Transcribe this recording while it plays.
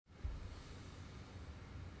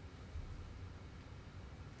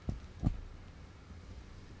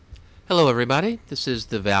Hello, everybody. This is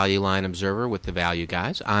the Value Line Observer with the Value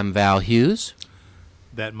Guys. I'm Val Hughes.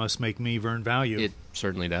 That must make me Vern Value. It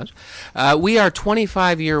certainly does. We are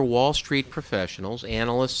 25-year Wall Street professionals,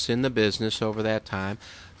 analysts in the business over that time.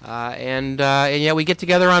 And yeah, we get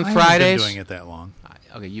together on Fridays. I haven't been doing it that long.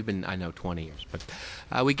 Okay, you've been, I know, 20 years. But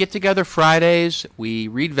we get together Fridays. We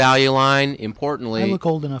read Value Line. Importantly, I look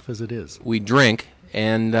old enough as it is. We drink.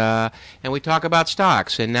 And we talk about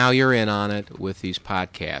stocks, and now you're in on it with these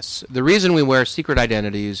podcasts. The reason we wear secret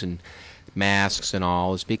identities and masks and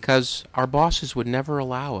all is because our bosses would never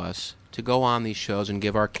allow us to go on these shows and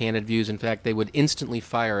give our candid views. In fact, they would instantly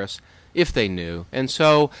fire us if they knew. And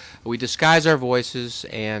so we disguise our voices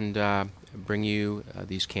and bring you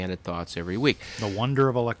these candid thoughts every week. The wonder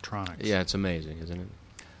of electronics. Yeah, it's amazing, isn't it?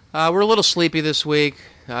 We're a little sleepy this week.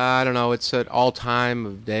 I don't know, it's at all time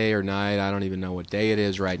of day or night. I don't even know what day it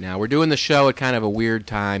is right now. We're doing the show at kind of a weird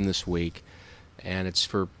time this week, and it's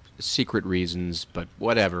for secret reasons, but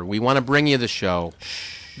whatever. We want to bring you the show.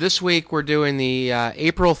 This week we're doing the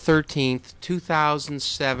April 13th,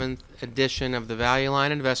 2007 edition of the Value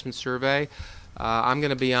Line Investment Survey. I'm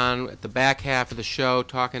going to be on at the back half of the show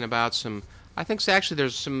talking about some, I think actually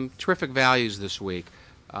there's some terrific values this week.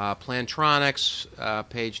 Plantronics,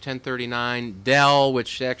 page 1039. Dell,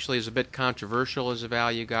 which actually is a bit controversial as a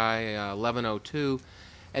value guy, 1102.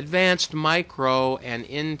 Advanced Micro and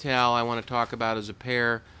Intel I want to talk about as a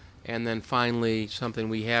pair. And then finally, something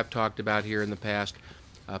we have talked about here in the past,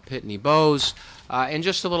 Pitney Bowes. And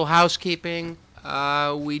just a little housekeeping.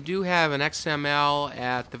 We do have an XML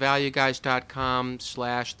at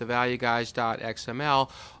thevalueguys.com/thevalueguys.xml.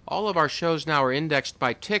 All of our shows now are indexed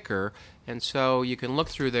by ticker, and so you can look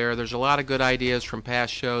through there. There's a lot of good ideas from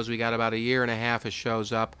past shows. We got about a year and a half of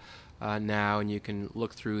shows up now, and you can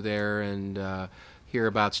look through there and hear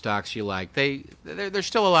about stocks you like. There's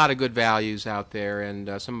still a lot of good values out there,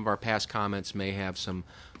 and some of our past comments may have some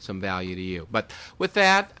value to you. But with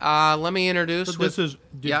that, let me introduce. So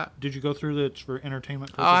did you go through this for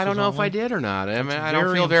entertainment purposes? I don't know if I did or not. I mean, I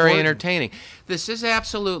don't feel very entertaining. This is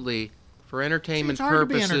absolutely for entertainment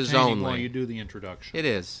purposes only. While you do the introduction. It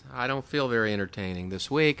is. I don't feel very entertaining this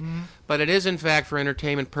week, but it is in fact for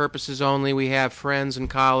entertainment purposes only. We have friends and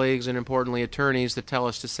colleagues and importantly attorneys that tell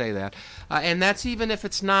us to say that. And that's even if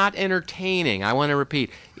it's not entertaining. I want to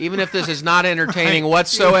repeat, even if this is not entertaining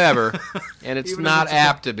whatsoever and it's not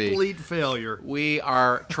apt to be. Complete failure. We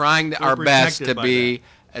are trying our best to be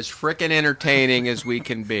as frickin' entertaining as we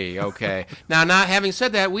can be, okay? Now, not having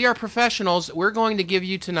said that, we are professionals. We're going to give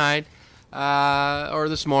you tonight or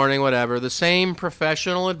this morning, whatever, the same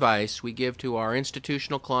professional advice we give to our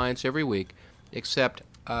institutional clients every week, except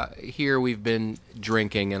here we've been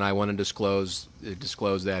drinking, and I want to disclose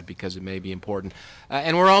that because it may be important.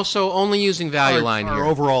 And we're also only using Value Line here. Our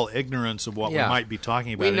overall ignorance of what we might be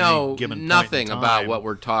talking about at any given point in nothing time about what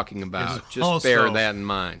we're talking about. Just bear that in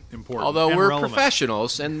mind. Important. Although we're relevant.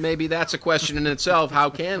 Professionals, and maybe that's a question in itself, how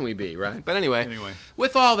can we be, right? But anyway,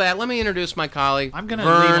 with all that, let me introduce my colleague, I'm going to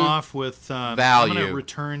lead off with Value. I'm going to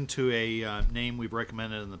return to a name we've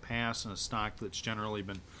recommended in the past and a stock that's generally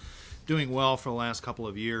been doing well for the last couple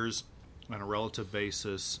of years on a relative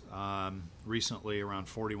basis. Recently, around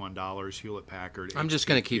 $41, Hewlett-Packard. I'm just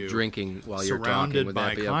going to keep drinking while you're talking. Surrounded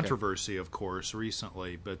by controversy, of course,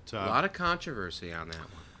 recently. But a lot of controversy on that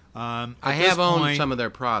one. I have owned some of their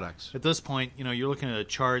products. At this point, you're looking at a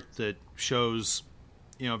chart that shows,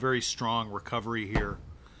 very strong recovery here,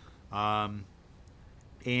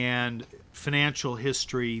 and financial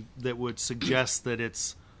history that would suggest that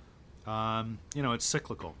it's, it's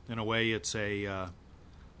cyclical. In a way, it's a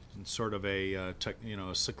sort of a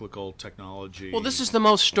cyclical technology. Well, this is the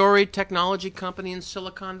most storied technology company in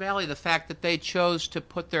Silicon Valley. The fact that they chose to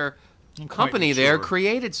put their company there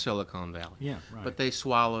created Silicon Valley. Yeah, right. But they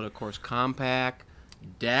swallowed, of course, Compaq.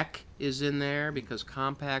 DEC is in there because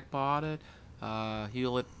Compaq bought it.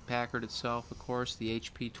 Hewlett-Packard itself, of course, the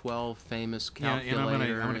HP-12 famous calculator. Yeah, and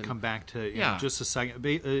I'm going to come back to just a second.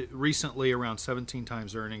 Recently, around 17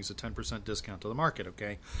 times earnings, a 10% discount to the market,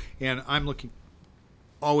 okay? And I'm looking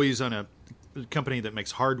always on a company that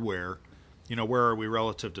makes hardware, where are we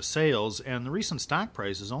relative to sales? And the recent stock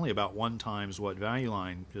price is only about 1 times what Value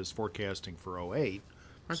Line is forecasting for 2008.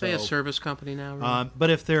 Aren't they a service company now? Really?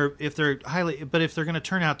 But if they're going to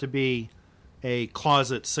turn out to be a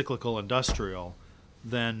closet cyclical industrial,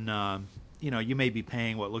 then you may be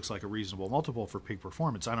paying what looks like a reasonable multiple for peak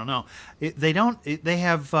performance. I don't know. They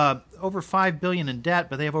have over $5 billion in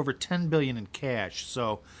debt, but they have over $10 billion in cash.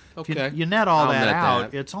 So if you net all that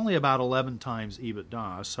out, it's only about 11 times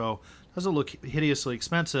EBITDA. So it doesn't look hideously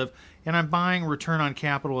expensive. And I'm buying return on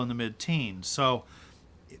capital in the mid-teens. So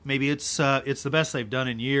maybe it's the best they've done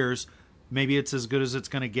in years. Maybe it's as good as it's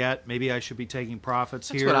going to get. Maybe I should be taking profits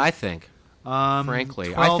That's here. what I think.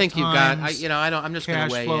 Frankly, I think you've got. I'm just going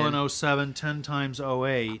to weigh cash flow in. in 07, 10 times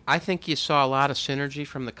 08. I think you saw a lot of synergy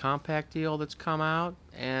from the compact deal that's come out,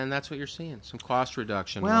 and that's what you're seeing. Some cost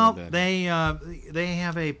reduction. Well, a little bit. they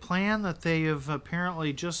have a plan that they have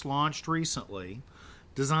apparently just launched recently,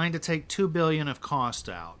 designed to take $2 billion of cost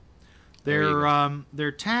out.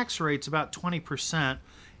 Their tax rate's about 20%.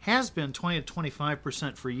 Has been 20 to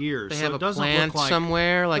 25% for years. They so have it a doesn't plant look like,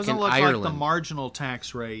 somewhere, like doesn't in look Ireland. like the marginal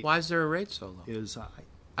tax rate. Why is their rate so low? Is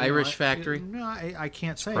Irish factory? No, I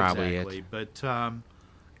can't say Probably exactly. it. But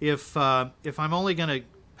if I'm only going to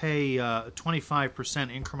pay a 25%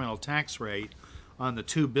 incremental tax rate on the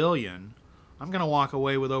 $2 billion, I'm going to walk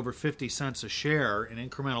away with over 50 cents a share in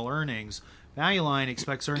incremental earnings. Value Line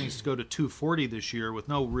expects earnings to go to $2.40 this year with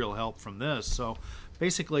no real help from this. So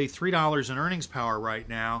basically $3 in earnings power right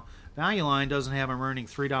now. Value Line doesn't have them earning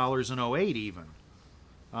 $3 in 08 even.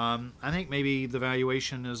 I think maybe the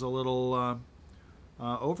valuation is a little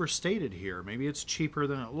overstated here. Maybe it's cheaper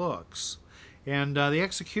than it looks. And the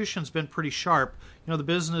execution's been pretty sharp. You know, the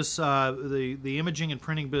business, the imaging and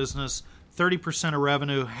printing business, 30% of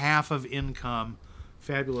revenue, half of income.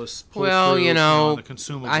 Fabulous pull Well, through, on the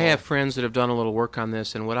consumable. I have friends that have done a little work on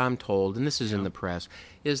this, and what I'm told, and this is in the press,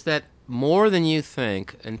 is that more than you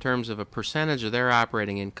think in terms of a percentage of their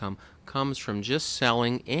operating income comes from just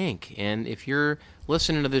selling ink. And if you're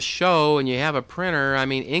listening to this show and you have a printer, I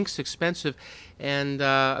mean, ink's expensive. And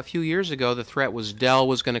a few years ago, the threat was Dell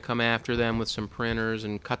was going to come after them with some printers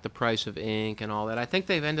and cut the price of ink and all that. I think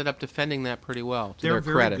they've ended up defending that pretty well, to their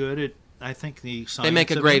credit. They're very good at, I think, the science They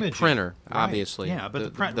make a of great imaging. printer, Right. obviously. Yeah,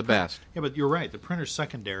 but the best. Yeah, but you're right. The printer's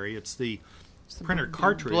secondary. It's the printer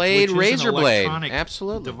cartridge, blade, which is razor an blade. electronic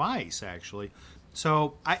Absolutely. device, actually.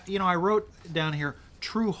 So I wrote down here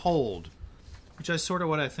True Hold, which is sort of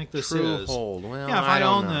what I think this True is. Hold. Well, Yeah, if I I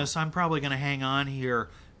don't own know. this, I'm probably going to hang on here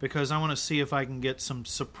because I want to see if I can get some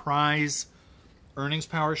surprise earnings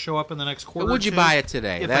power show up in the next quarter. But would you or two. buy it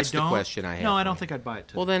today? If That's I don't, the question I have. No, I for don't you. think I'd buy it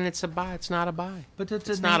today. Well, then it's a buy. It's not a buy. But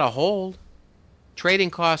It's not a hold. Trading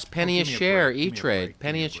costs penny give a me a share. break. Give me a E-Trade. break.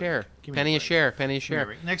 Penny Give me a a break. share. Give me a Penny a break. share. Penny a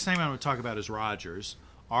share. Next thing I'm going to talk about is Rogers,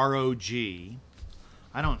 ROG.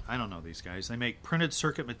 I don't know these guys. They make printed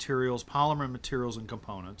circuit materials, polymer materials and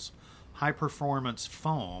components, high performance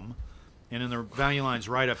foam, and in the value lines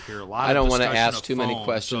right up here, a lot I of don't want to discussion ask of too many foam,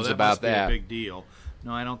 questions so that about must be that. a big deal.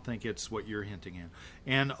 No, I don't think it's what you're hinting at.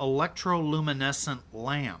 And electroluminescent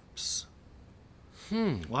lamps.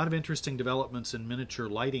 A lot of interesting developments in miniature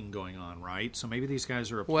lighting going on, right? So maybe these guys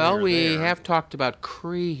are a player Well, we there. have talked about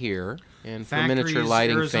Cree here, and for Factories, miniature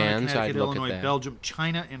lighting Arizona, fans, I'd Connecticut, look Illinois, at that. Belgium,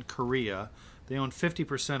 China, and Korea. They own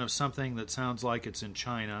 50% of something that sounds like it's in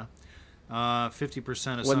China. 50%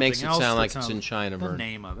 of What something makes it else sound that like it's sounds- in China, The Vern?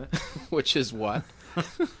 name of it. Which is what?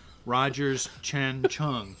 Rogers Chen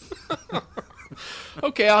Chung.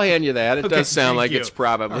 Okay, I'll hand you that. It Okay, does sound thank like you. it's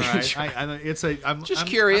probably All in right. China. I'm Just I'm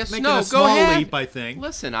curious. making No, a go small ahead. leap, I think.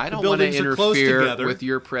 Listen, I The don't want to buildings are close interfere together. with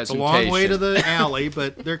your It's a presentation. long way to the alley,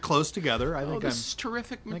 but they're close together. I Oh, think this is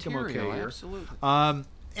terrific think I'm material. okay here. Absolutely.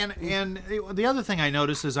 And the other thing I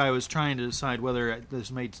noticed as I was trying to decide whether this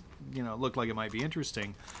made look like it might be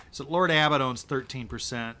interesting is that Lord Abbott owns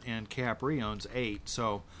 13% and Capri owns 8%.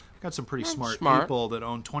 So I've got some pretty smart people that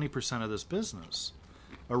own 20% of this business,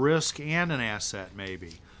 a risk and an asset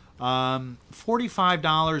maybe.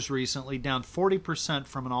 $45 recently, down 40%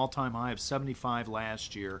 from an all-time high of $75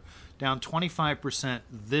 last year, down 25%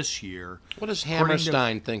 this year. What does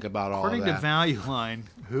Hammerstein think about all of According to that? Value Line,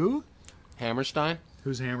 who? Hammerstein?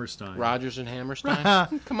 Who's Hammerstein? Rogers and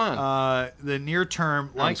Hammerstein? Come on. The near term,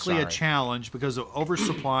 likely a sorry. challenge because of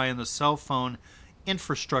oversupply in the cell phone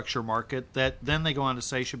infrastructure market that then they go on to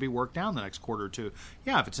say should be worked down the next quarter or two.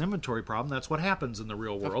 Yeah, if it's an inventory problem, that's what happens in the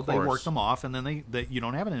real world. They course. work them off and then you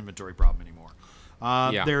don't have an inventory problem anymore.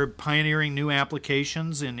 Yeah. They're pioneering new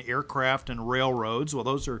applications in aircraft and railroads. Well,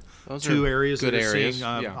 those are two are areas good that are areas,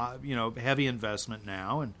 seeing yeah. heavy investment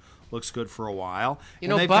now and looks good for a while. You And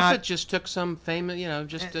know, they've Buffett got- just took some famous,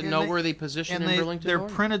 just a and noteworthy position in Burlington their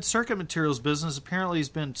Northern. printed circuit materials business apparently has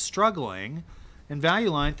been struggling, and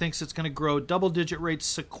Value Line thinks it's going to grow double-digit rates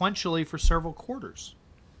sequentially for several quarters.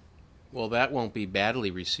 Well, that won't be badly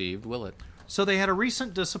received, will it? So they had a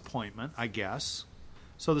recent disappointment, I guess.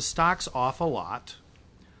 So the stock's off a lot.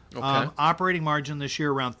 Okay. Operating margin this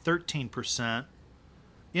year around 13%.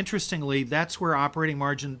 Interestingly, that's where operating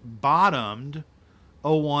margin bottomed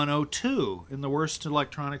 01-02 in the worst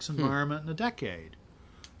electronics environment in a decade.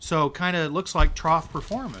 So kind of looks like trough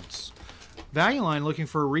performance. Value Line looking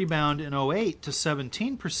for a rebound in 08 to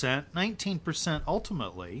 17%, 19%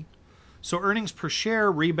 ultimately. So earnings per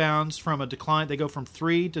share rebounds from a decline. They go from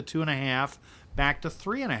 3 to 2.5, back to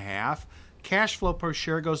 3.5. Cash flow per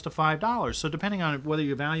share goes to $5. So depending on whether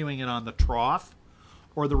you're valuing it on the trough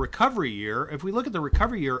or the recovery year, if we look at the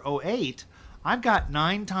recovery year, '08, I've got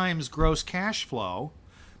 9 times gross cash flow.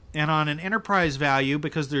 And on an enterprise value,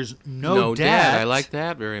 because there's no debt, I like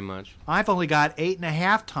that very much. I've only got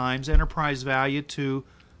 8.5 times enterprise value to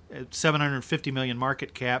 750 million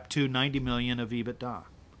market cap to 90 million of EBITDA.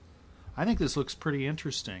 I think this looks pretty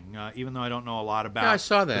interesting, even though I don't know a lot about I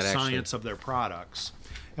saw that, the actually. science of their products.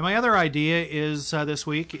 And my other idea is this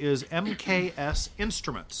week is MKS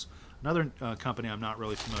Instruments, another company I'm not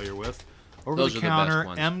really familiar with. Over-the-counter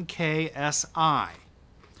MKSI.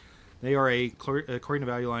 They are according to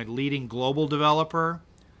Value Line, leading global developer.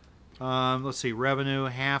 Let's see, revenue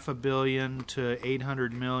 $500 million to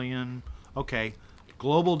 $800 million. Okay,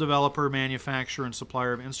 global developer, manufacturer, and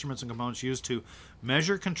supplier of instruments and components used to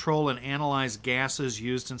measure, control, and analyze gases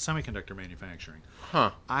used in semiconductor manufacturing. Huh.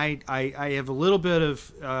 I have a little bit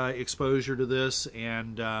of exposure to this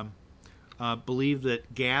and believe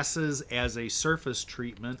that gases as a surface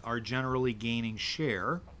treatment are generally gaining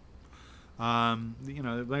share.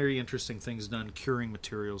 Very interesting things done curing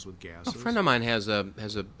materials with gases. A friend of mine has a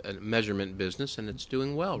measurement business, and it's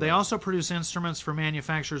doing well. They also produce instruments for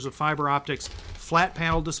manufacturers of fiber optics, flat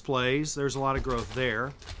panel displays. There's a lot of growth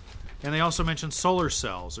there. And they also mentioned solar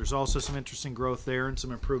cells. There's also some interesting growth there and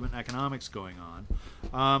some improvement in economics going on.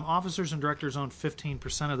 Officers and directors own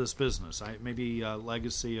 15% of this business. Maybe a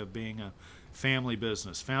legacy of being a family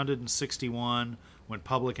business. Founded in '61, went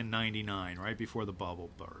public in '99, right before the bubble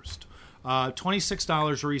burst.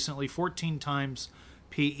 $26 recently, 14 times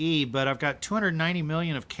PE, but I've got $290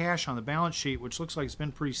 million of cash on the balance sheet, which looks like it's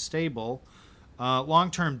been pretty stable.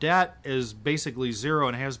 Long-term debt is basically zero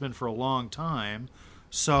and has been for a long time,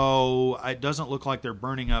 so it doesn't look like they're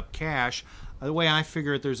burning up cash. The way I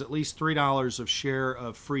figure it, there's at least $3 of share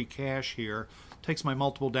of free cash here. Takes my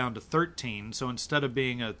multiple down to 13, so instead of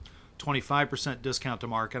being a 25% discount to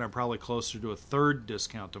market, I'm probably closer to a third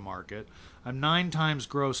discount to market. I'm 9 times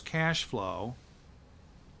gross cash flow.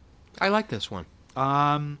 I like this one.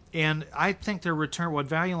 And I think their return, what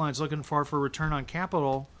Value Line's looking for return on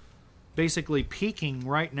capital, basically peaking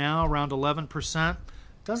right now around 11%,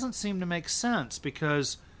 doesn't seem to make sense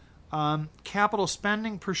because capital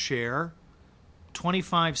spending per share,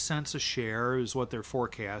 25 cents a share is what they're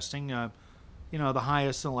forecasting. The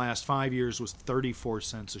highest in the last 5 years was 34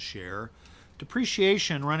 cents a share.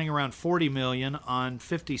 Depreciation running around 40 million on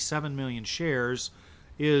 57 million shares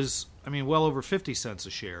is, well over 50 cents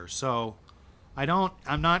a share. So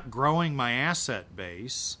I'm not growing my asset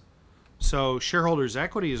base. So shareholders'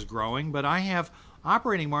 equity is growing, but I have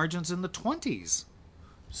operating margins in the 20s.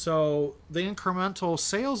 So the incremental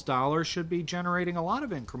sales dollar should be generating a lot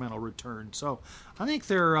of incremental return. So I think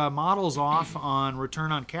their model's off on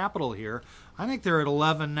return on capital here. I think they're at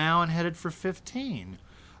 11 now and headed for 15.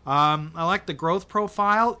 I like the growth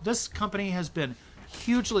profile. This company has been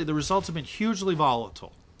the results have been hugely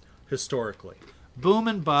volatile historically. Boom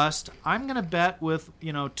and bust. I'm going to bet with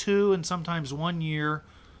 2 and sometimes 1 year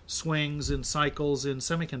swings in cycles in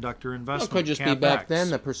semiconductor investment. It could just CapEx. be back then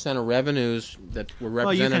the percent of revenues that were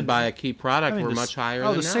represented by a key product were much higher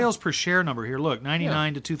than the now. sales per share number here, look,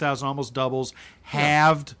 99 to 2000 almost doubles,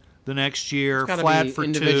 halved the next year, flat for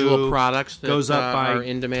individual 2, products that goes up by are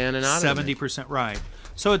in demand and out 70%, right.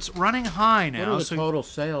 So it's running high now. What are the total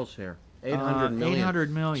sales here? 800 million.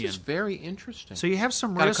 800 million. This is very interesting. So you have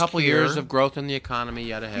some Got risk a couple here. years of growth in the economy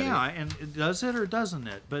yet ahead. Yeah, and does it or doesn't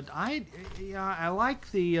it? But I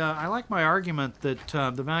like my argument that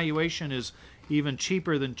the valuation is even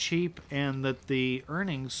cheaper than cheap, and that the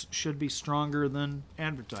earnings should be stronger than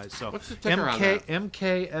advertised. So what's the ticker on that?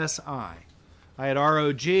 MKSI. I had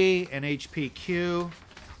ROG and HPQ,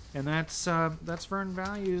 and that's Vern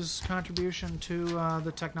Value's contribution to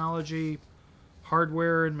the technology,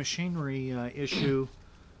 hardware, and machinery issue.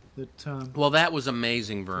 That was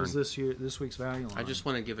amazing, Vern. Was this week's Value Line. I just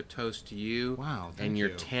want to give a toast to you Wow, and your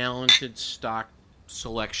talented stock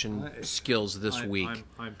selection skills this week.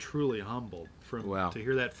 I'm truly humbled Wow. to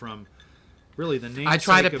hear that from really the I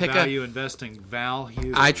try namesake to of pick value investing, Val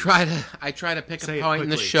Hughes. I try to pick Say a it point in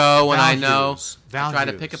the quickly. show when Val I know. Hughes. Val I try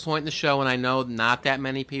to Hughes. pick a point in the show when I know not that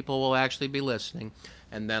many people will actually be listening,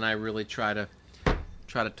 and then I really try to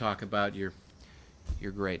talk about your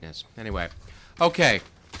greatness. Anyway, okay.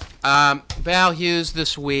 Val Hughes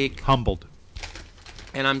this week. Humbled.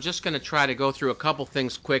 And I'm just going to try to go through a couple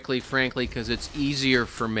things quickly, frankly, because it's easier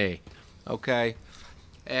for me. Okay?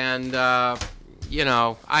 And,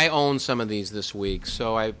 I own some of these this week.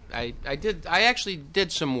 So I actually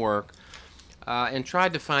did some work. and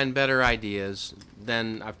tried to find better ideas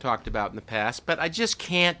than I've talked about in the past, but I just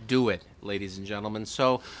can't do it, ladies and gentlemen.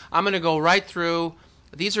 So I'm going to go right through.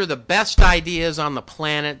 These are the best ideas on the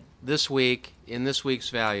planet this week in this week's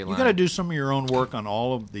Value Line. You got to do some of your own work on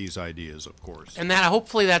all of these ideas, of course. And that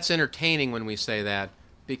hopefully that's entertaining when we say that,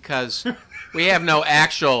 because we have no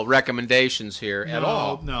actual recommendations here at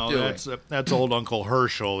all. No, that's old Uncle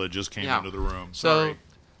Herschel that just came into the room. Sorry. So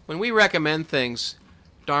when we recommend things,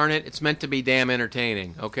 darn it, it's meant to be damn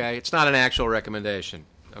entertaining, okay? It's not an actual recommendation.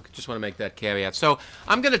 Okay, just want to make that caveat. So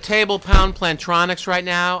I'm going to table pound Plantronics right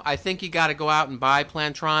now. I think you got to go out and buy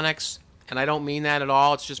Plantronics, and I don't mean that at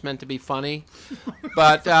all. It's just meant to be funny.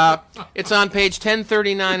 But it's on page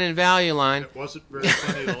 1039 in Value Line. It wasn't very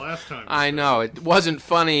funny the last time. I know. It wasn't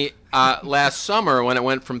funny last summer when it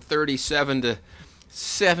went from 37 to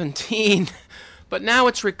 17. But now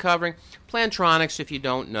it's recovering. Plantronics, if you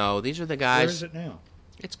don't know, these are the guys. Where is it now?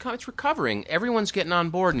 It's recovering. Everyone's getting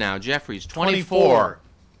on board now. Jeffrey's 24.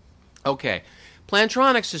 Okay.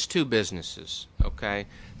 Plantronics is two businesses, okay?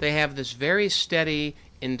 They have this very steady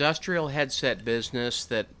industrial headset business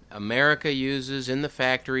that America uses in the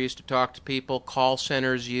factories to talk to people, call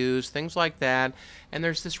centers use, things like that. And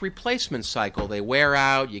there's this replacement cycle. They wear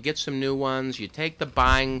out, you get some new ones, you take the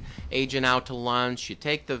buying agent out to lunch, you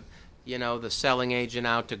take the selling agent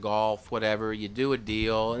out to golf, whatever, you do a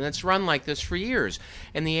deal, and it's run like this for years.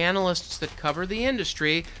 And the analysts that cover the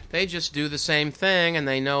industry, they just do the same thing, and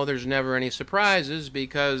they know there's never any surprises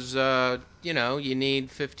because, you need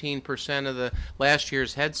 15% of the last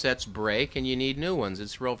year's headsets break, and you need new ones.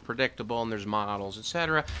 It's real predictable, and there's models,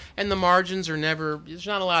 etc. And the margins are there's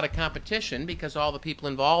not a lot of competition because all the people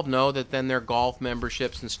involved know that then their golf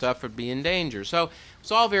memberships and stuff would be in danger. So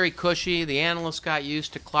it's all very cushy. The analysts got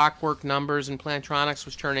used to clockwork numbers, and Plantronics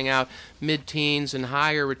was turning out mid-teens and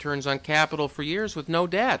higher returns on capital for years with no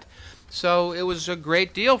debt. So it was a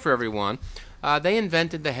great deal for everyone. They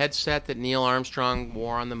invented the headset that Neil Armstrong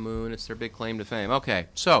wore on the moon. It's their big claim to fame. Okay,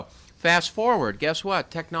 so fast forward. Guess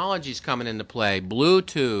what? Technology's coming into play.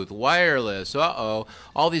 Bluetooth, wireless,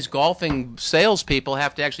 all these golfing salespeople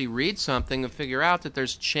have to actually read something and figure out that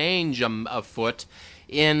there's change afoot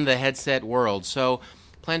in the headset world. So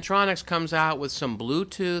Plantronics comes out with some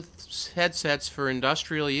Bluetooth headsets for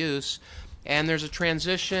industrial use, and there's a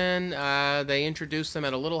transition. They introduce them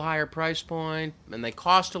at a little higher price point, and they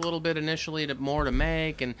cost a little bit initially more to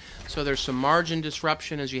make, and so there's some margin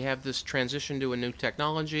disruption as you have this transition to a new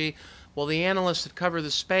technology. Well, the analysts that cover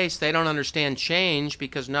the space, they don't understand change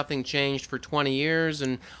because nothing changed for 20 years,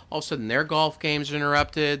 and all of a sudden their golf game's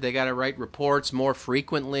interrupted. They got to write reports more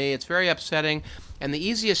frequently. It's very upsetting, and the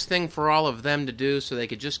easiest thing for all of them to do so they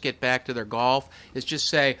could just get back to their golf is just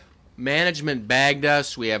say, management bagged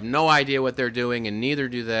us, we have no idea what they're doing, and neither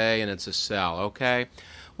do they, and it's a sell, okay?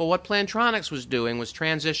 Well, what Plantronics was doing was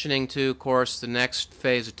transitioning to, of course, the next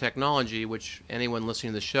phase of technology, which anyone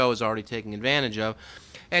listening to the show is already taking advantage of.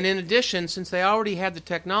 And in addition, since they already had the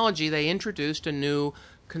technology, they introduced a new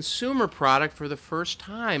consumer product for the first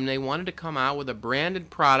time. They wanted to come out with a branded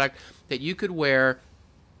product that you could wear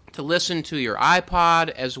to listen to your iPod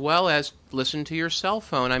as well as listen to your cell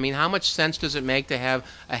phone. I mean, how much sense does it make to have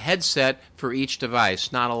a headset for each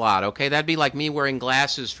device? Not a lot, okay? That'd be like me wearing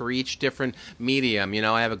glasses for each different medium.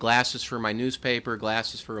 I have glasses for my newspaper,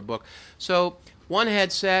 glasses for a book. So one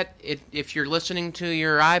headset, if you're listening to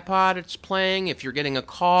your iPod, it's playing. If you're getting a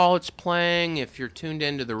call, it's playing. If you're tuned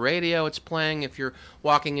into the radio, it's playing. If you're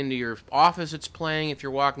walking into your office, it's playing. If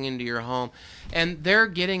you're walking into your home. And they're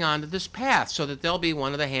getting onto this path so that they'll be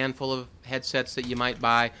one of the handful of headsets that you might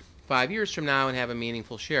buy 5 years from now and have a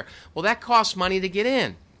meaningful share. Well, that costs money to get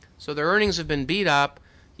in. So their earnings have been beat up.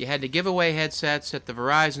 You had to give away headsets at the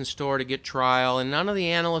Verizon store to get trial, and none of the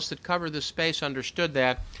analysts that cover this space understood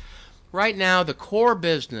that. Right now, the core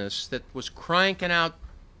business that was cranking out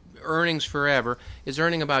earnings forever is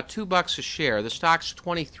earning about $2 a share. The stock's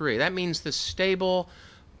 23. That means the stable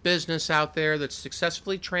business out there that's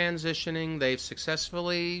successfully transitioning. They've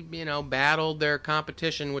successfully, battled their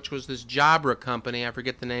competition, which was this Jabra company. I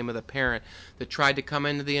forget the name of the parent that tried to come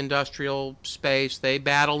into the industrial space. They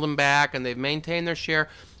battled them back, and they've maintained their share.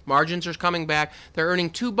 Margins are coming back. They're earning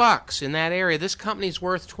 $2 in that area. This company's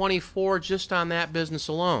worth 24 just on that business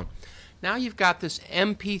alone. Now you've got this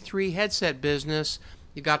MP3 headset business.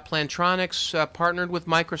 You've got Plantronics partnered with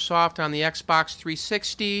Microsoft on the Xbox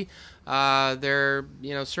 360. They're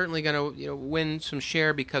certainly going to win some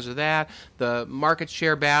share because of that. The market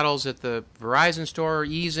share battles at the Verizon store are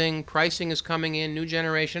easing. Pricing is coming in. New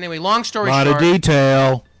generation. Anyway, long story short. A lot of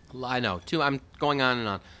detail. I know. I'm going on and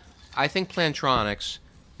on. I think Plantronics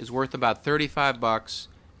is worth about $35.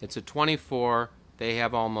 It's at 24. They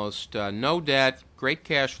have almost no debt, great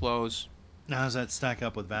cash flows. Now, how does that stack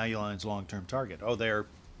up with Value Line's long-term target? Oh, they're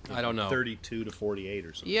I don't know. 32 to 48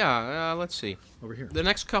 or something. Yeah, let's see. Over here. The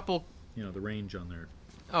next couple. The range on there.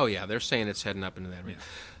 Oh, yeah, they're saying it's heading up into that range.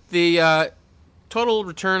 Yeah. The total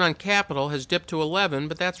return on capital has dipped to 11,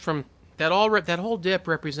 but that's from that whole dip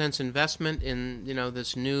represents investment in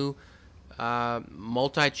this new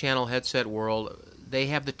multi-channel headset world. They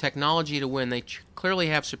have the technology to win. They clearly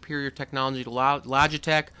have superior technology to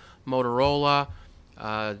Logitech, Motorola,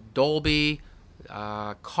 Dolby,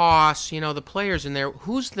 Koss. The players in there.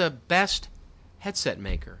 Who's the best headset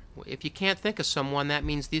maker? If you can't think of someone, that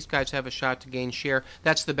means these guys have a shot to gain share.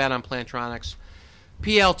 That's the bet on Plantronics.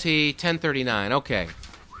 PLT 1039. Okay.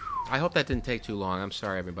 I hope that didn't take too long. I'm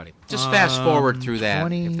sorry, everybody. Just fast forward through that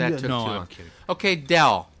 20, if that took no, too long. I'm kidding. Okay,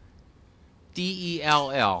 Dell.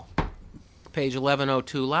 DELL. Page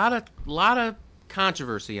 1102. Lot of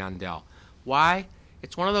controversy on Dell. Why?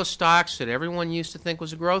 It's one of those stocks that everyone used to think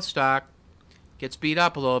was a growth stock. Gets beat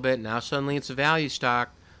up a little bit. Now suddenly it's a value stock.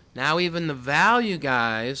 Now even the value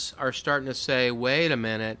guys are starting to say, wait a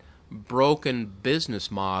minute, broken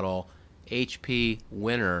business model. HP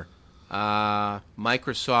winner,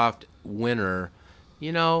 Microsoft winner.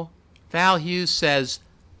 Val Hughes says,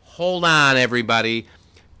 hold on, everybody.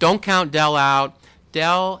 Don't count Dell out.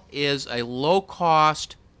 Dell is a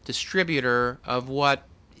low-cost distributor of what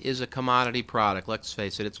is a commodity product. Let's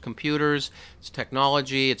face it. It's computers, it's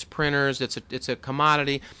technology, it's printers, it's a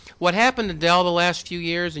commodity. What happened to Dell the last few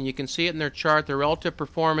years, and you can see it in their chart, their relative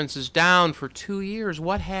performance is down for 2 years.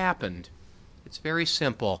 What happened? It's very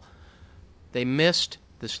simple. They missed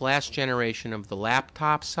this last generation of the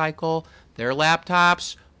laptop cycle. Their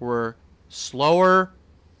laptops were slower,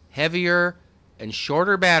 heavier, and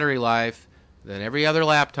shorter battery life than every other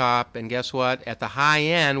laptop. And guess what? At the high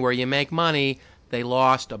end, where you make money, they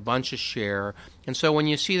lost a bunch of share. And so when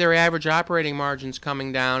you see their average operating margins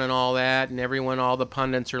coming down and all that, and all the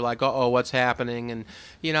pundits are like, uh-oh, what's happening? And,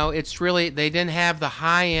 it's really, they didn't have the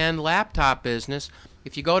high-end laptop business.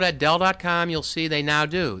 If you go to Dell.com, you'll see they now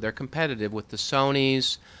do. They're competitive with the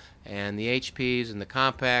Sonys and the HPs and the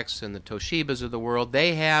Compaqs and the Toshibas of the world.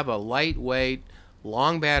 They have a lightweight,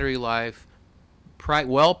 long battery life,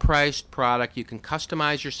 well-priced product. You can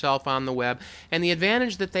customize yourself on the web. And the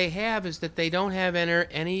advantage that they have is that they don't have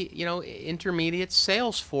any intermediate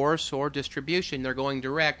sales force or distribution. They're going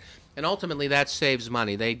direct. And ultimately, that saves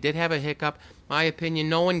money. They did have a hiccup. My opinion,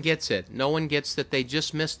 no one gets it. No one gets that they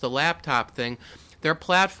just missed the laptop thing. Their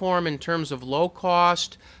platform in terms of low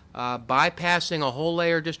cost, bypassing a whole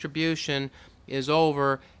layer distribution is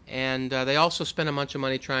over, and they also spent a bunch of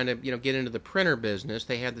money trying to get into the printer business.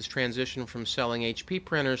 They had this transition from selling HP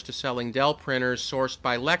printers to selling Dell printers sourced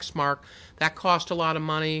by Lexmark. That cost a lot of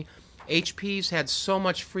money. HP's had so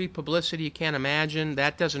much free publicity you can't imagine.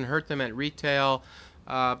 That doesn't hurt them at retail.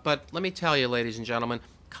 But let me tell you, ladies and gentlemen,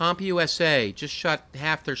 CompUSA just shut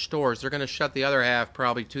half their stores. They're going to shut the other half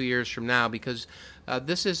probably 2 years from now because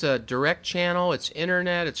this is a direct channel. It's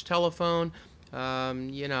internet. It's telephone.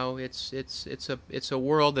 It's a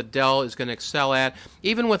world that Dell is going to excel at,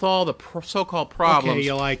 even with all the so-called problems. Okay,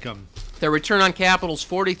 you like them. Their return on capital is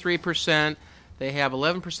 43%. They have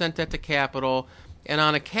 11% debt to capital, and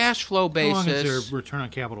on a cash flow basis, How long has their return on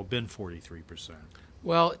capital been 43%?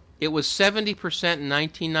 Well, it was 70% in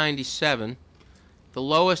 1997. The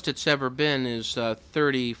lowest it's ever been is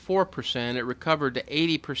 34%. It recovered to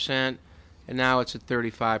 80%, and now it's at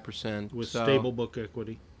 35%. With stable book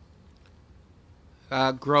equity?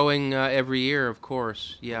 Growing every year, of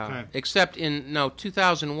course, yeah. Okay. Except in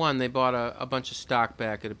 2001, they bought a bunch of stock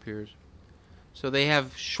back, it appears. So they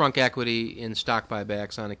have shrunk equity in stock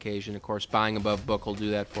buybacks on occasion. Of course, buying above book will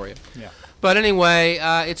do that for you. Yeah. But anyway,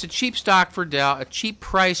 it's a cheap stock for Dell, a cheap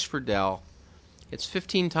price for Dell. It's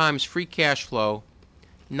 15 times free cash flow,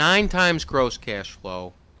 9 times gross cash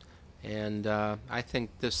flow. And I think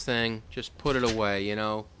this thing, just put it away,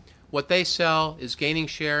 What they sell is gaining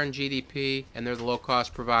share in GDP, and they're the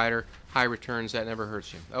low-cost provider. High returns, that never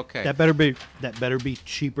hurts you. Okay. That better be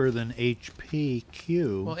cheaper than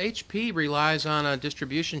HPQ. Well, HP relies on a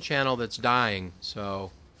distribution channel that's dying,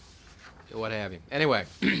 so what have you. Anyway,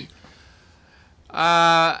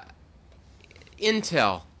 Intel,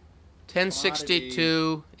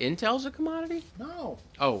 1062. Intel's a commodity? No.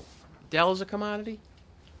 Oh, Dell's a commodity?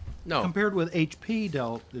 No. Compared with HP,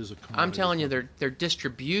 Dell is a commodity. I'm telling you, their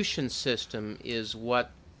distribution system is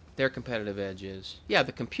what their competitive edge is. Yeah,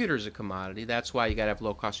 the computer's a commodity. That's why you got to have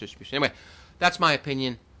low-cost distribution. Anyway, that's my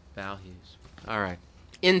opinion. Val Hughes. All right.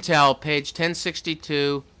 Intel, page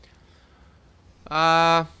 1062.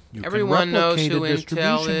 Everyone knows who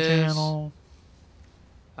Intel is. Channel.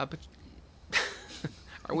 But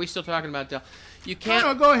Are we still talking about Dell? You No, can't.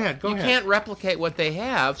 no, go ahead. Go You ahead. can't replicate what they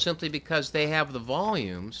have simply because they have the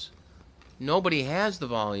volumes. Nobody has the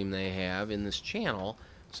volume they have in this channel,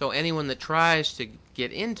 so anyone that tries to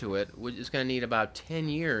get into it is going to need about 10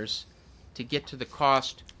 years to get to the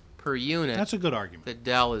cost per unit. That's a good argument. That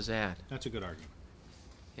Dell is at. That's a good argument.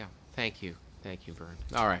 Yeah, thank you, Vern.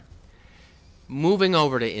 All right, moving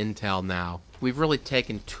over to Intel now. We've really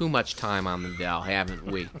taken too much time on the Dell, haven't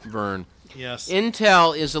we, Vern? Yes.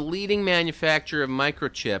 Intel is a leading manufacturer of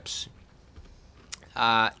microchips.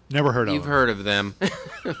 Never heard of You've them. heard of them.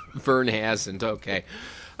 Vern hasn't. Okay.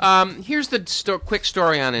 Here's the quick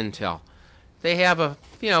story on Intel. They have a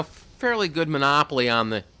fairly good monopoly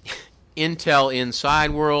on the Intel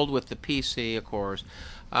inside world with the PC, of course.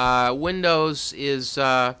 Windows is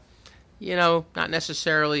not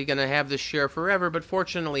necessarily going to have this share forever, but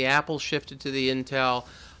fortunately Apple shifted to the Intel.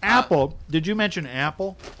 Apple. Did you mention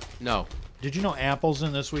Apple? No, Did you know Apple's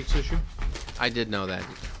in this week's issue? I did know that.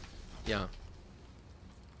 Yeah.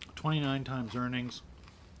 29 times earnings,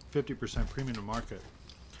 50% premium to market.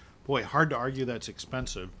 Boy, hard to argue that's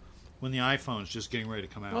expensive when the iPhone's just getting ready to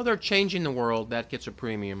come out. Well, they're changing the world. That gets a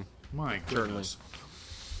premium. My goodness.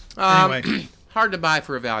 Anyway, hard to buy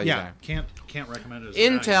for a value Yeah, guy. can't recommend it as a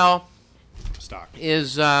Intel value stock.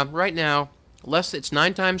 is right now it's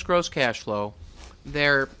 9 times gross cash flow.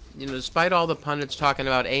 They're despite all the pundits talking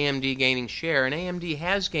about AMD gaining share, and AMD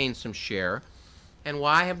has gained some share. And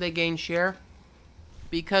why have they gained share?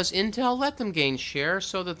 Because Intel let them gain share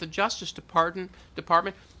so that the Justice Department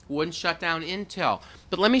wouldn't shut down Intel.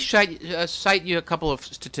 But let me cite you a couple of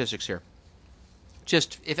statistics here.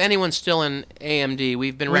 Just if anyone's still in AMD,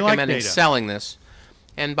 we've been recommending selling this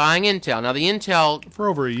and buying Intel. Now the Intel for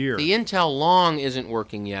over a year. The Intel long isn't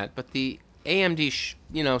working yet, but the AMD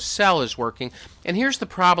sell is working. And here's the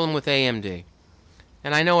problem with AMD.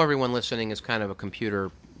 And I know everyone listening is kind of a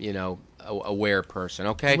computer aware person.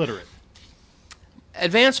 Okay, Literate.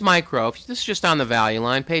 Advanced Micro, this is just on the value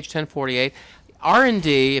line, page 1048.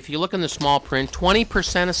 R&D, if you look in the small print,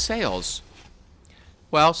 20% of sales.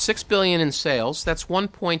 Well, $6 billion in sales, that's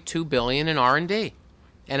 $1.2 billion in R&D.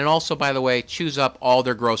 And it also, by the way, chews up all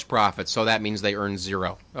their gross profits, so that means they earn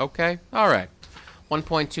zero. Okay? All right.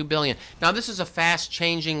 $1.2 billion. Now, this is a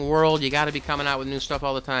fast-changing world. You got to be coming out with new stuff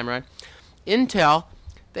all the time, right? Intel,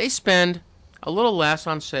 they spend a little less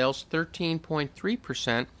on sales,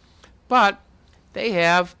 13.3%, but they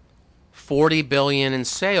have $40 billion in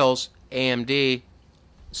sales, AMD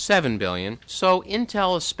 $7 billion. So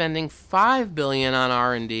Intel is spending $5 billion on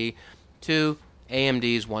R&D to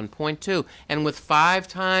AMD's 1.2. And with 5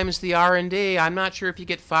 times the R&D, I'm not sure if you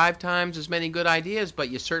get 5 times as many good ideas, but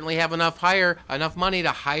you certainly have enough money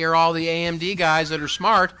to hire all the AMD guys that are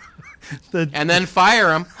smart and then fire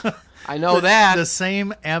them. I know that. The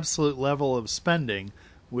same absolute level of spending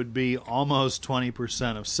would be almost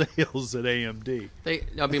 20% of sales at AMD.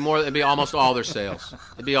 It'd be almost all their sales.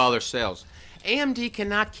 It'd be all their sales. AMD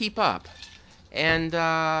cannot keep up. And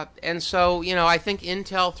so, I think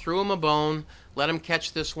Intel threw them a bone, let them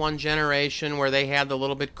catch this one generation where they had the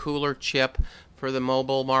little bit cooler chip for the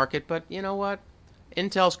mobile market. But you know what?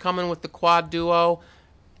 Intel's coming with the Quad Duo.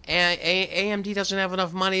 And AMD doesn't have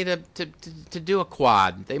enough money to do a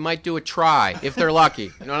quad. They might do a tri if they're lucky.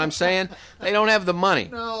 You know what I'm saying? They don't have the money.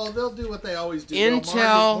 No, they'll do what they always do. Intel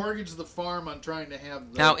they'll mortgage the farm on trying to have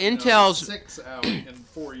Intel's 6 out in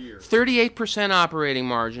 4 years. 38% operating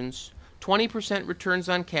margins, 20% returns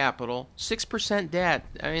on capital, 6% debt.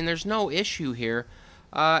 I mean, there's no issue here.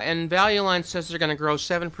 And Value Line says they're going to grow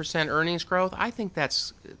 7% earnings growth. I think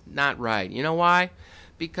that's not right. You know why?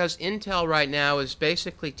 Because Intel right now is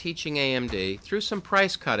basically teaching AMD through some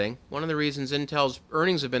price cutting. One of the reasons Intel's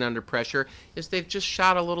earnings have been under pressure is they've just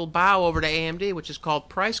shot a little bow over to AMD, which is called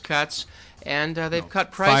price cuts, and they've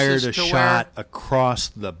cut prices fired a to shot where... across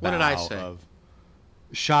the bow. What did I say?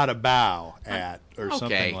 Shot a bow at or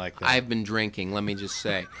something like that. I've been drinking, let me just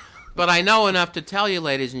say. But I know enough to tell you,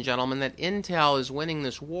 ladies and gentlemen, that Intel is winning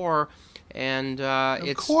this war. And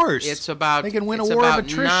it's about they can win a war of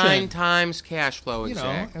attrition. 9 times cash flow.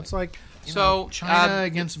 Exactly. It's like so China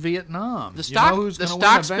against Vietnam. The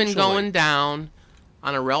stock's been going down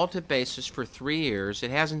on a relative basis for 3 years.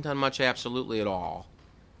 It hasn't done much absolutely at all.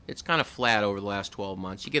 It's kind of flat over the last 12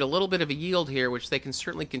 months. You get a little bit of a yield here, which they can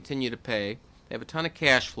certainly continue to pay. They have a ton of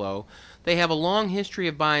cash flow. They have a long history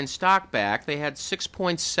of buying stock back. They had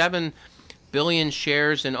 6.7 billion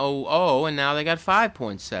shares in 00, and now they got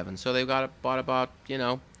 5.7. So they've bought about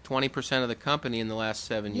 20% of the company in the last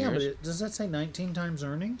 7 years. Yeah, but does that say 19 times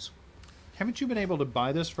earnings? Haven't you been able to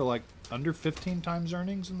buy this for like under 15 times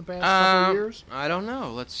earnings in the past couple of years? I don't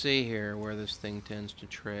know. Let's see here where this thing tends to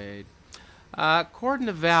trade. According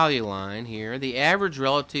to Value Line here, the average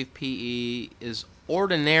relative PE is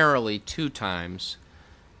ordinarily 2 times.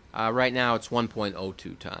 Right now it's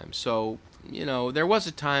 1.02 times. So, there was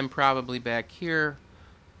a time probably back here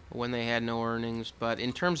when they had no earnings, but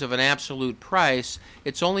in terms of an absolute price,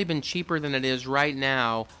 it's only been cheaper than it is right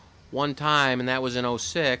now one time, and that was in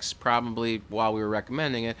 '06, probably while we were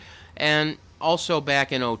recommending it, and also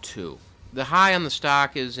back in '02. The high on the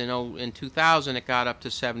stock is in 2000, it got up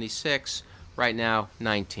to 76, right now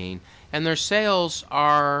 19. And their sales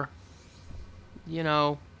are,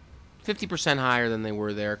 50% higher than they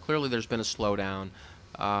were there. Clearly there's been a slowdown.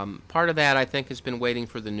 Part of that, I think, has been waiting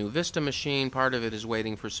for the new Vista machine. Part of it is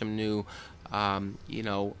waiting for some new,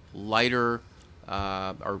 lighter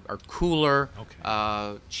or cooler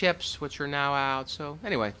chips, which are now out. So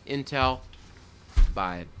anyway, Intel,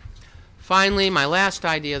 buy it. Finally, my last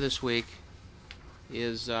idea this week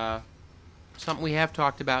is something we have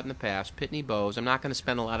talked about in the past, Pitney Bowes. I'm not going to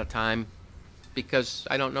spend a lot of time because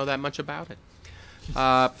I don't know that much about it.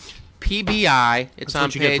 PBI, it's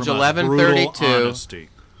on page 1132.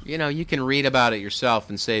 You can read about it yourself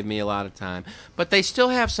and save me a lot of time. But they still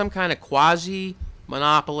have some kind of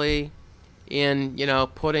quasi-monopoly in,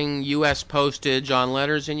 putting U.S. postage on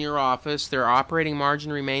letters in your office. Their operating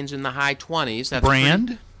margin remains in the high 20s.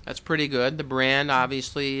 That's pretty good. The brand,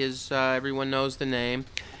 obviously, is everyone knows the name.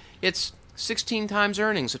 It's 16 times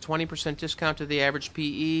earnings, a 20% discount to the average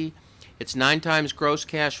PE. It's 9 times gross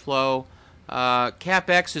cash flow.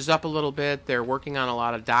 CapEx is up a little bit. They're working on a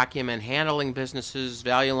lot of document handling businesses.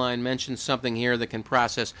 Value Line mentions something here that can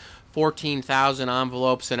process 14,000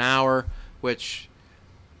 envelopes an hour, which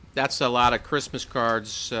that's a lot of Christmas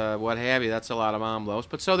cards, what have you. That's a lot of envelopes.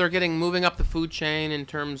 But so they're moving up the food chain in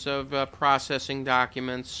terms of processing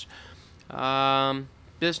documents.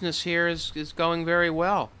 Business here is going very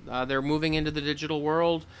well. They're moving into the digital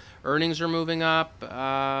world. Earnings are moving up.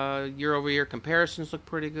 Year-over-year comparisons look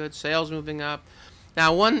pretty good. Sales moving up.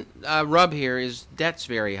 Now, one rub here is debt's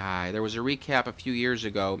very high. There was a recap a few years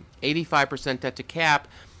ago. 85% debt to cap.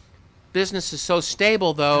 Business is so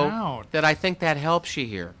stable, though, that I think that helps you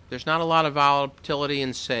here. There's not a lot of volatility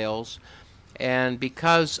in sales. And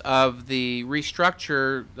because of the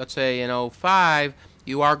restructure, let's say in '05,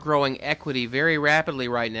 you are growing equity very rapidly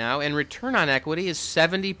right now. And return on equity is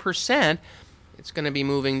 70%. It's going to be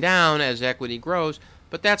moving down as equity grows,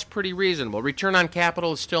 but that's pretty reasonable. Return on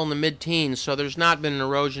capital is still in the mid-teens, so there's not been an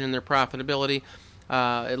erosion in their profitability.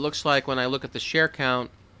 It looks like when I look at the share count,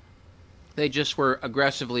 they just were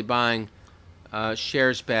aggressively buying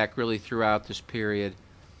shares back really throughout this period.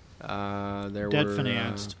 Debt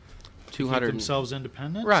financed. 200 keep themselves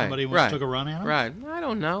independent? Right, Somebody once took a run at them? Right.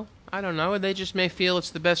 I don't know. They just may feel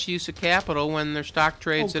it's the best use of capital when their stock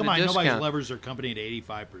trades at a discount. Nobody levers their company at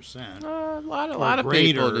 85%. A lot of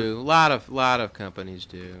people do. A lot of companies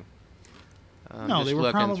do. No, they were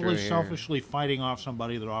probably selfishly fighting off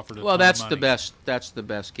somebody that offered it. Well, that's the best. That's the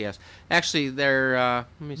best guess. Actually, they're.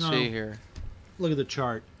 Let me see here. Look at the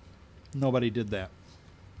chart. Nobody did that.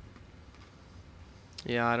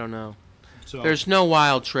 Yeah, I don't know. So there's no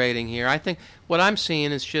wild trading here. I think what I'm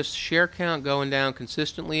seeing is just share count going down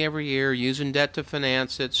consistently every year, using debt to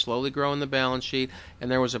finance it, slowly growing the balance sheet.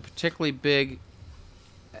 And there was a particularly big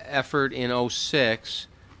effort in '06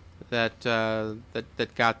 that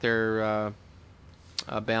got their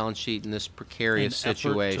balance sheet in this precarious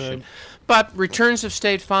situation. But returns have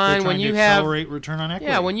stayed fine. When you have accelerate return on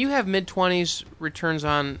equity. Yeah, when you have mid-20s returns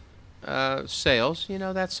on sales,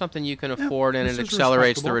 that's something you can afford, and it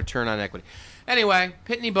accelerates the return on equity. Anyway,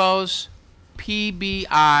 Pitney Bowes,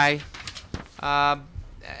 PBI.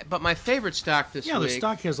 But my favorite stock this week... Yeah, the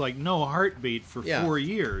stock has no heartbeat for 4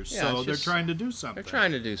 years, so they're trying to do something. They're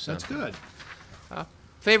trying to do something. That's good.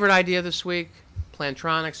 Favorite idea this week,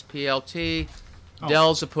 Plantronics, PLT.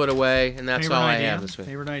 Dell's a put away, and that's all I have this week.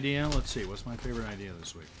 Favorite idea? Let's see. What's my favorite idea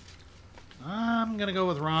this week? I'm going to go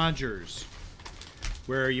with Rogers,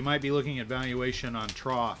 where you might be looking at valuation on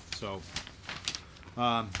trough. So,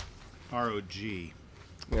 ROG.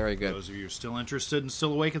 Very good. For those of you still interested and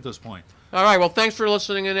still awake at this point. All right. Well, thanks for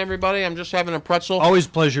listening in, everybody. I'm just having a pretzel. Always a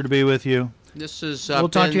pleasure to be with you. This is we'll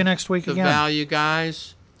talk to you next week the again. Value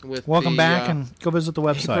Guys. Welcome back, and go visit the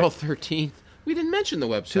website. April 13th. We didn't mention the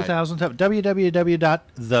website. 2007.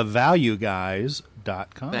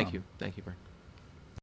 www.thevalueguys.com. Thank you. Thank you, Bert.